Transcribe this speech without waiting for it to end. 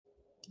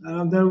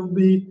There will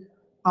be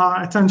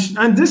attention.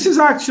 And this is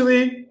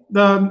actually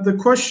the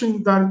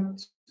question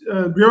that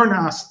Bjorn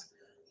asked.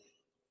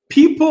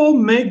 People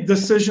make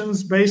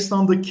decisions based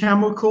on the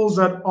chemicals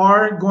that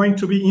are going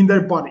to be in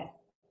their body.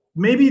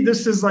 Maybe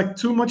this is like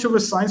too much of a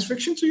science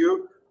fiction to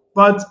you,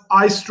 but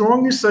I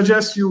strongly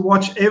suggest you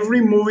watch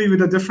every movie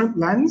with a different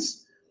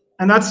lens.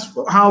 And that's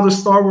how the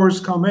Star Wars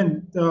come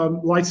in. The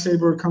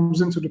lightsaber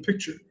comes into the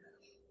picture.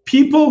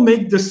 People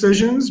make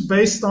decisions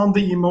based on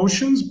the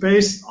emotions,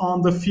 based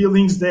on the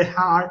feelings they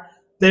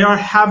are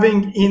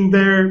having in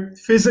their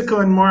physical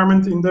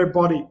environment, in their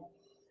body.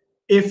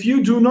 If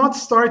you do not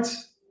start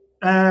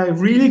a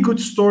really good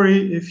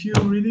story, if you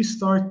really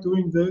start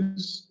doing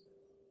this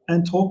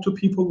and talk to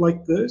people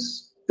like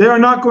this, they are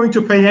not going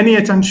to pay any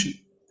attention.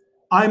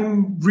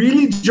 I'm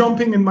really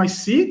jumping in my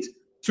seat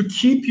to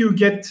keep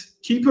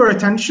your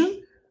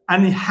attention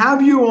and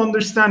have you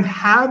understand,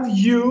 have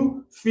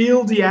you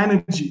feel the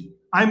energy.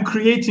 I'm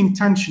creating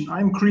tension.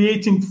 I'm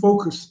creating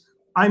focus.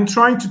 I'm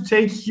trying to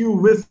take you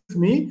with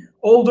me,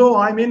 although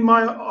I'm in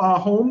my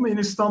home in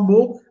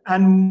Istanbul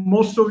and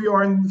most of you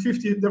are in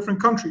 50 different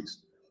countries.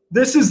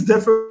 This is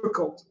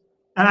difficult.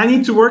 And I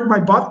need to work my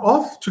butt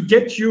off to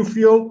get you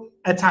feel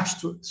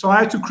attached to it. So I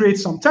had to create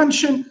some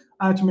tension.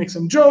 I had to make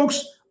some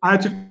jokes. I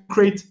had to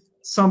create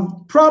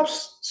some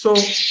props. So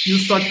you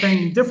start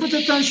paying different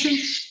attention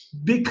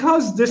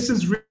because this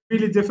is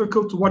really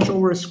difficult to watch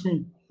over a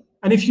screen.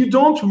 And if you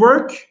don't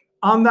work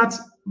on that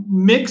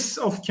mix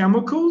of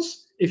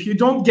chemicals, if you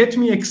don't get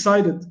me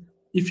excited,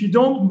 if you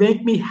don't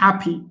make me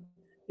happy,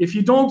 if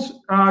you don't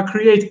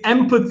create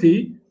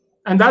empathy,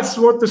 and that's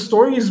what the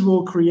stories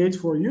will create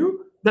for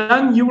you,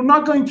 then you're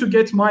not going to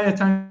get my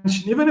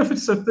attention. Even if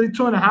it's a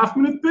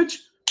 2.5-minute pitch,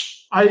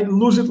 I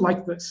lose it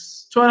like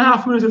this.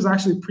 2.5 minutes is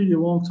actually a pretty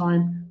long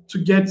time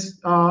to get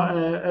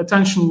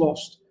attention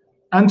lost.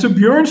 And to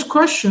Björn's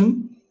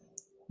question,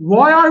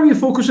 why are we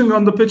focusing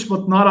on the pitch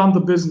but not on the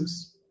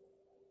business?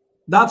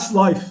 That's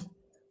life.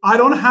 I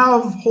don't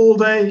have whole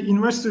day.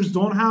 Investors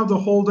don't have the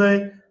whole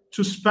day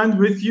to spend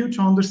with you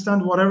to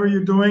understand whatever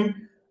you're doing,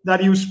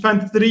 that you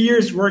spent 3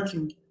 years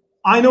working.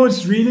 I know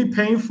it's really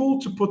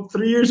painful to put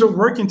 3 years of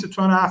work into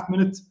 2.5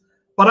 minutes,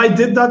 but I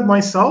did that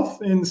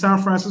myself in San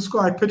Francisco.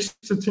 I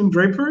pitched to Tim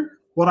Draper,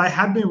 what I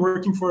had been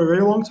working for a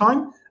very long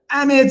time,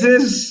 and it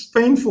is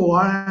painful.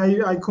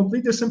 I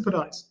completely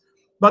sympathize.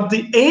 But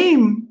the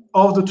aim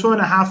of the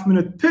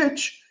 2.5-minute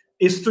pitch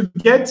is to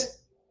get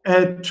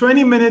a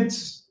 20-minute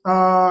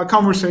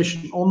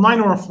conversation, online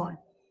or offline.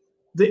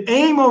 The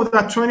aim of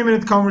that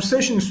 20-minute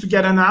conversation is to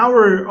get an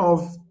hour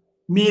of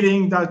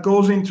meeting that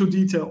goes into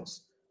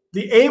details.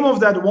 The aim of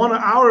that 1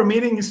 hour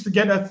meeting is to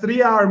get a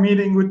 3-hour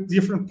meeting with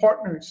different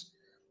partners.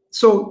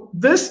 So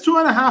this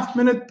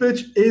 2.5-minute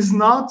pitch is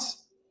not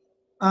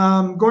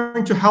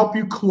going to help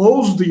you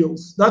close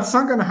deals. That's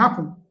not going to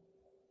happen.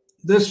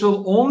 This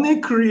will only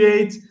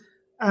create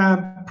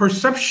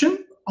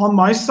perception on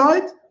my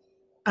side,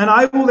 and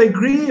I will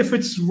agree if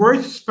it's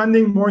worth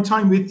spending more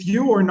time with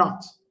you or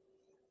not.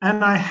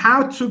 And I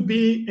have to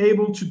be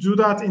able to do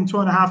that in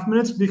 2.5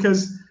 minutes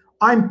because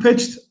I'm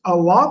pitched a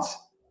lot.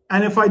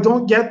 And if I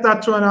don't get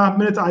that 2.5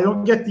 minutes, I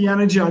don't get the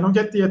energy, I don't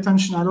get the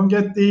attention, I don't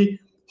get the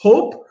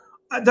hope.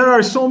 There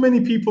are so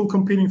many people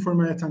competing for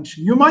my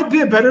attention. You might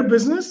be a better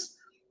business,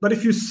 but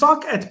if you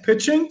suck at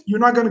pitching, you're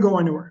not going to go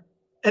anywhere,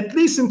 at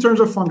least in terms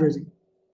of fundraising.